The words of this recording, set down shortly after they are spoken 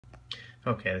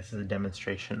Okay, this is a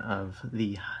demonstration of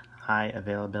the high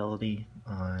availability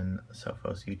on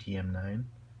Sophos UTM 9.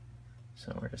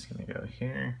 So we're just going to go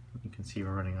here. You can see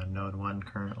we're running on node 1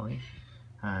 currently.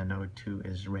 Node 2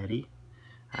 is ready.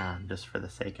 Just for the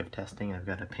sake of testing, I've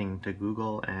got a ping to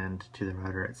Google and to the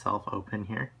router itself open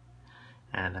here.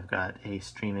 And I've got a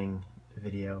streaming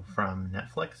video from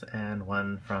Netflix and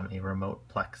one from a remote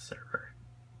Plex server.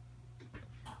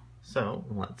 So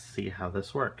let's see how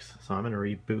this works. So I'm going to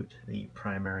reboot the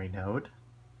primary node.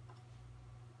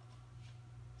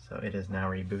 So it is now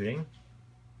rebooting.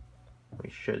 We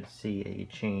should see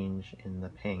a change in the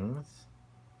pings.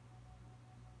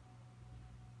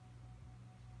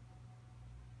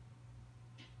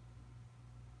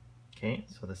 Okay,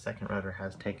 so the second router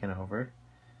has taken over.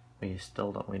 We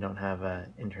don't have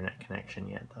an internet connection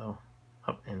yet though.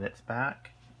 Oh, and it's back.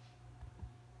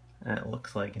 And it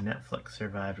looks like Netflix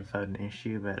survived without an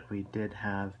issue, but we did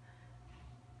have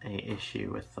an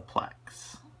issue with the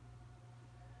Plex.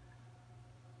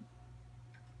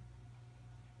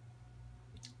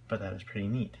 But that is pretty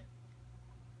neat.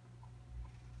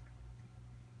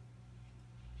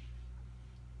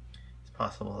 It's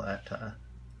possible that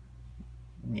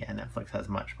Netflix has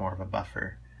much more of a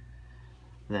buffer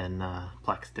than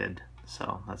Plex did,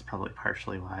 so that's probably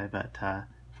partially why, but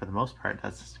for the most part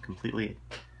that's completely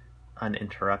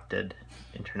uninterrupted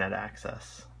internet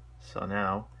access. So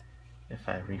now if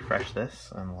I refresh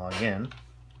this and log in,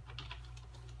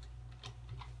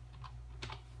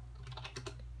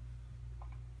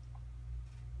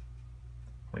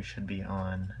 we should be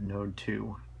on node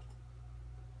 2.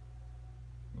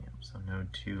 Yep, so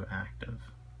node 2 active.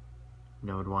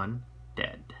 Node 1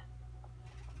 dead.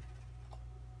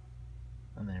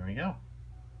 And there we go.